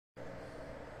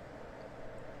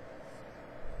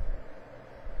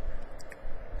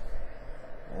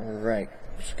Alright,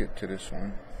 let's get to this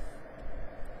one.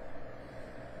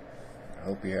 I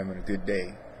hope you're having a good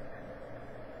day.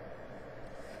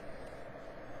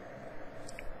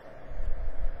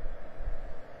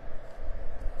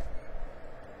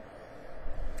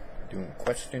 Doing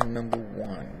question number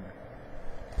 1.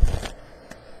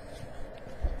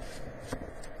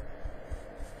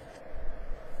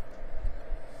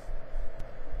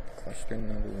 Question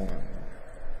number 1.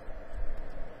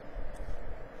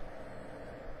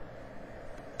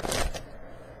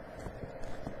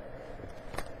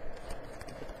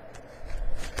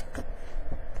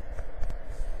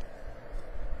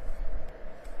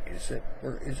 Is it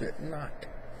or is it not?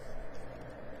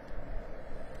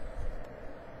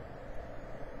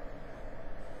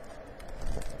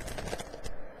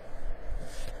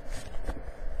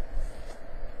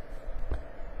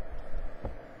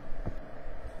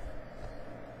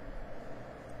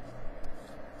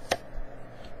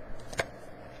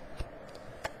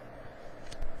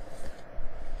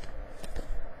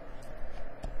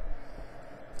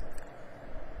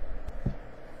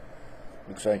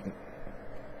 Looks like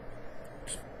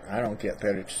I don't get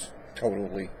that it's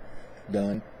totally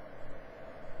done.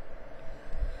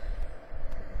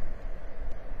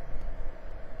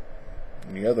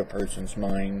 In the other person's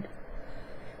mind,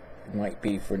 it might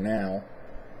be for now.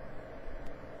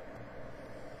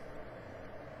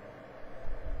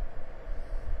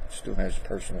 Still has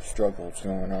personal struggles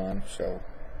going on, so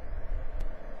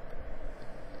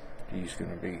he's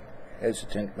going to be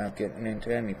hesitant about getting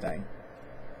into anything.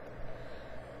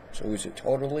 So is it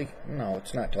totally? No,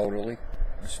 it's not totally.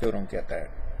 I still don't get that.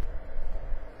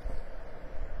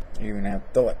 You even have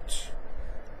thoughts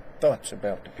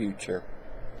about the future.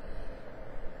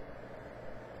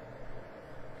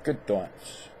 Good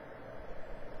thoughts.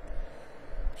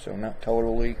 So not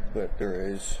totally, but there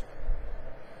is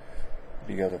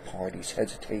the other party's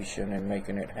hesitation in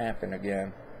making it happen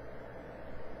again.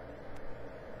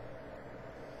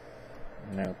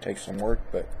 Now it takes some work,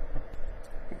 but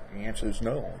the answer is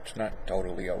no, it's not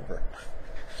totally over.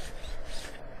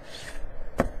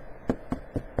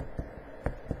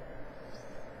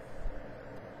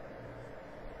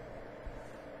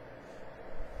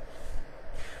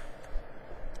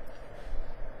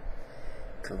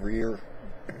 Career.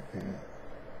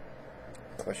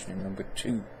 Question number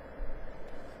 2.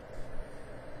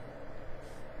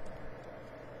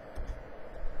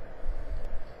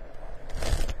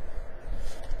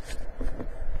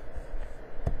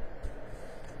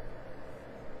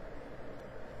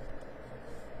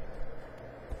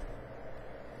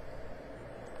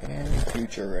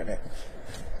 Future in it.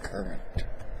 Current.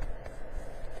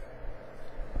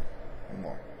 One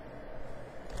more.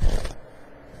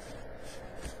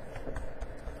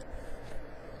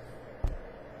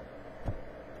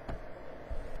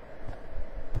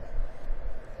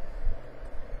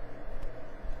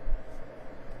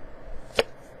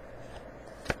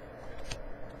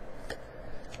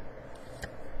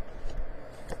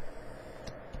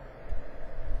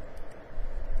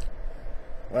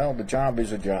 Well, the job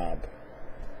is a job.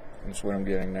 That's what I'm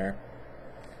getting there.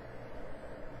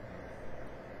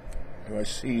 Do I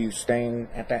see you staying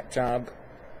at that job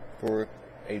for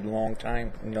a long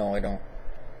time? No, I don't.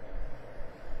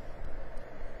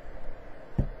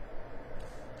 I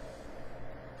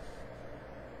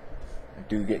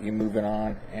do get you moving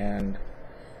on, and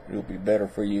it'll be better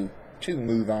for you to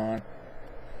move on.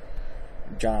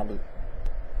 The job,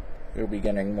 you'll be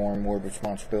getting more and more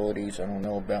responsibilities. I don't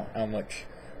know about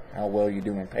how well you're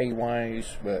doing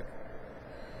pay-wise, but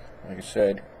like I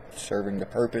said, it's serving the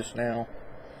purpose now.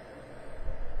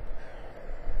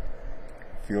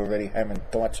 If you're already having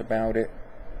thoughts about it,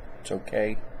 it's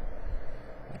okay.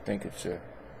 I think it's a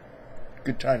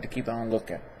good time to keep on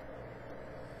looking.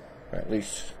 But at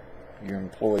least you're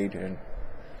employed and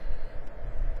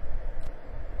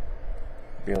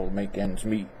be able to make ends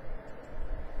meet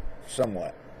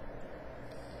somewhat,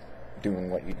 doing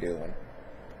what you're doing.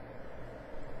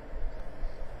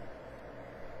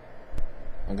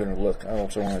 I'm going to look. I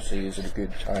also want to see, is it a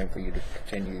good time for you to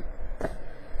continue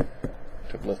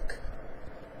to look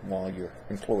while you're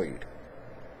employed?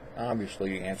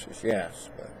 Obviously the answer is yes,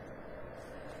 but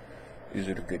is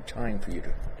it a good time for you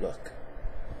to look?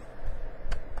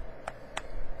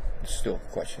 It's still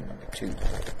question number 2. A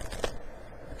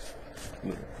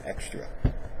little extra.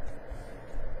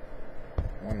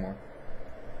 One more.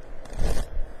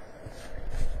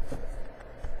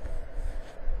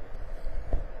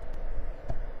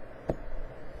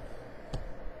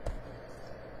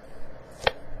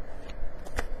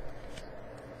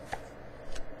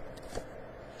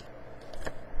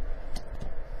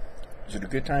 Is it a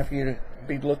good time for you to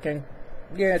be looking?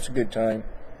 yeah, it's a good time.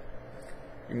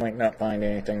 You might not find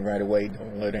anything right away.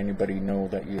 Don't let anybody know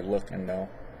that you're looking, though.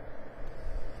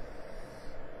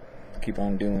 Keep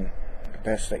on doing the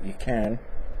best that you can,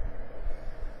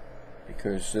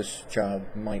 because this job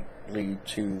might lead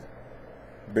to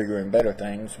bigger and better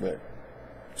things, but it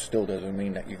still doesn't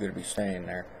mean that you're going to be staying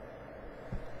there.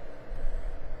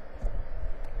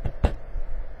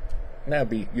 That'd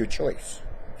be your choice.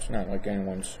 It's not like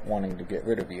anyone's wanting to get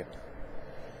rid of you.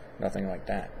 Nothing like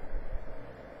that.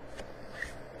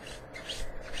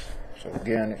 So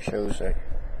again, it shows that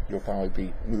you'll probably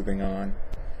be moving on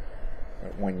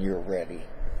when you're ready.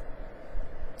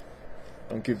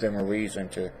 Don't give them a reason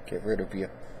to get rid of you.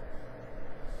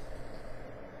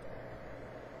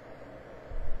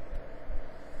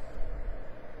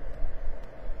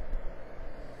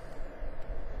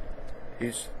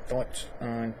 His thoughts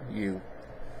on you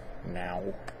now.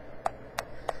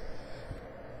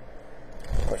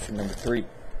 Question number 3.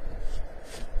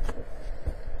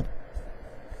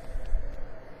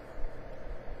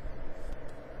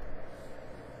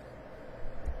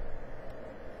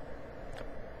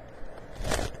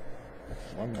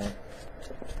 One more.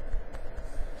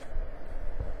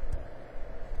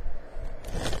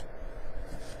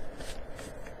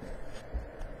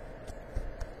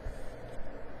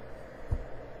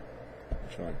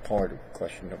 That's only part of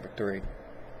question number 3.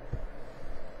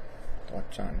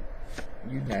 Thoughts on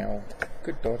you now.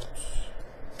 Good thoughts.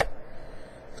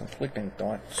 Conflicting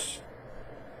thoughts.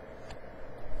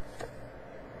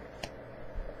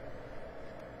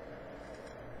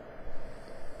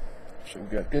 So we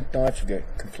got good thoughts, we got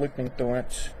conflicting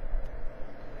thoughts.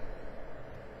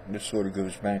 And this sort of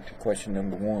goes back to question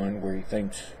number 1, where he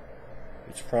thinks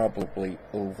it's probably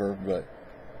over, but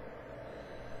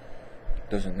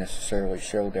doesn't necessarily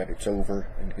show that it's over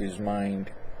in his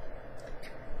mind.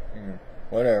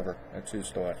 Whatever, that's his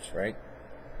thoughts, right?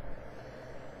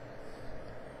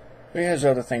 But he has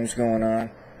other things going on,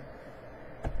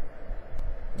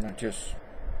 not just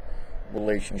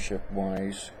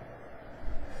relationship-wise.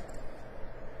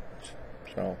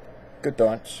 So, good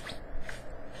thoughts.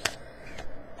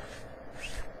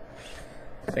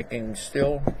 Thinking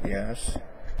still? Yes.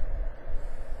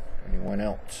 Anyone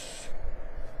else?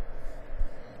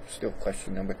 Still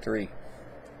question number 3.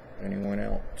 Anyone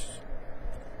else?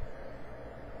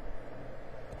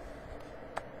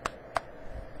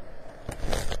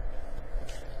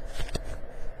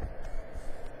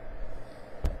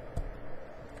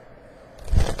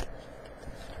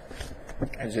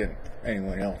 As in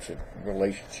anyone else,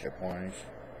 relationship-wise.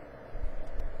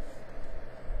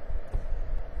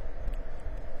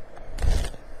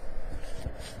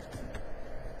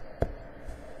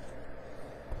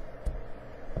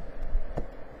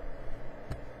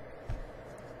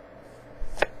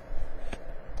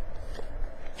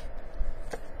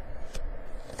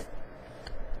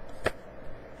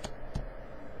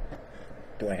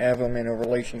 Do I have him in a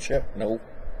relationship? No.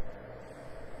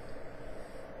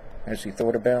 Has he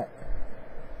thought about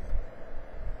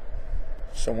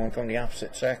someone from the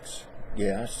opposite sex?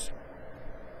 Yes.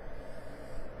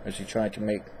 Has he tried to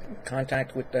make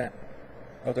contact with that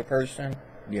other person?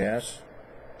 Yes.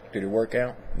 Did it work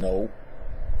out? No.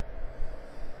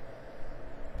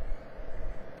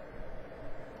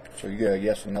 So you got a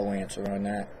yes and no answer on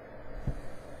that.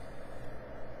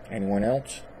 Anyone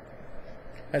else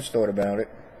has thought about it?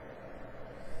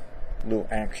 A little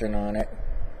action on it.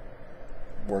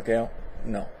 Work out?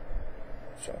 No.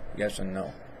 So yes and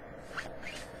no.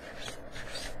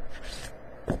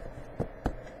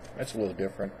 That's a little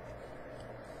different.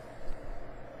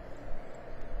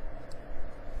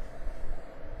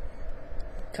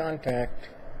 Contact.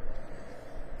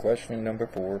 Question number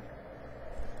 4.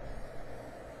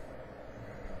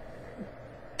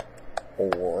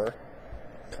 Or.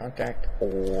 Contact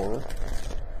or.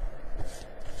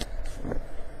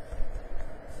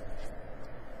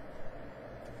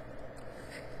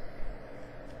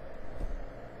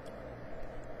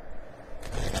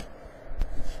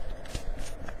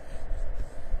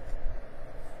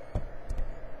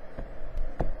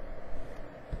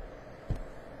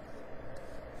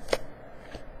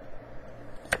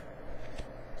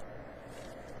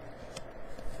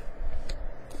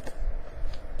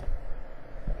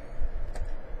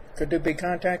 Could there be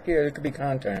contact? Yeah, there could be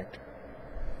contact.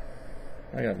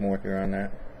 I got more here on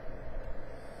that.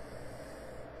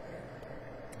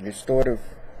 He's thought of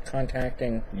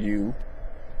contacting you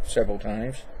several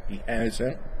times. He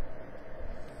hasn't.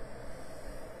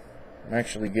 I'm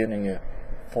actually getting a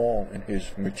fall in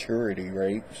his maturity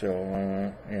rate,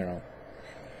 so, you know,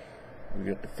 we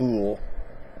get the Fool,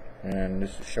 and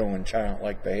this is showing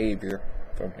childlike behavior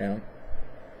from him.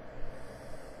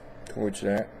 towards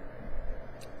that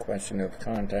question of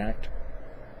contact.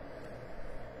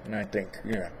 And I think,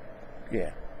 yeah,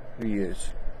 he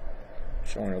is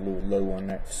showing a little low on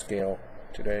that scale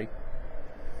today.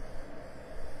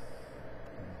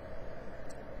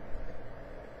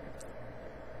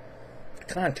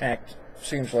 Contact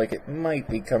seems like it might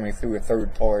be coming through a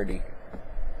third party.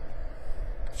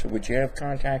 So would you have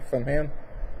contact from him?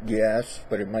 Yes,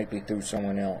 but it might be through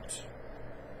someone else.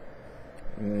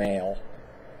 Mail.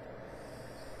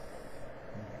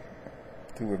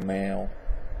 Through a mail.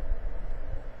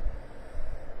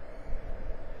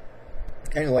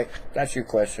 Anyway, that's your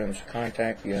questions.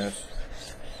 Contact, yes.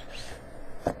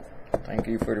 Thank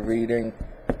you for the reading.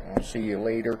 I'll see you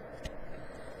later.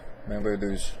 Remember,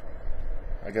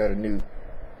 I got a new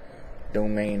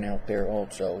domain out there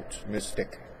also. It's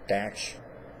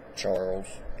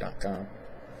Mystic.Charles.com.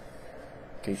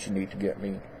 In case you need to get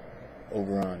me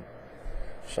over on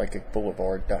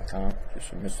psychicboulevard.com.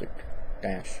 Just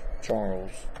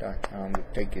Mystic-Charles.com will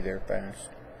take you there fast.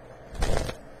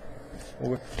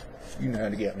 Or you know how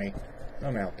to get me.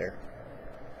 I'm out there.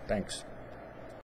 Thanks.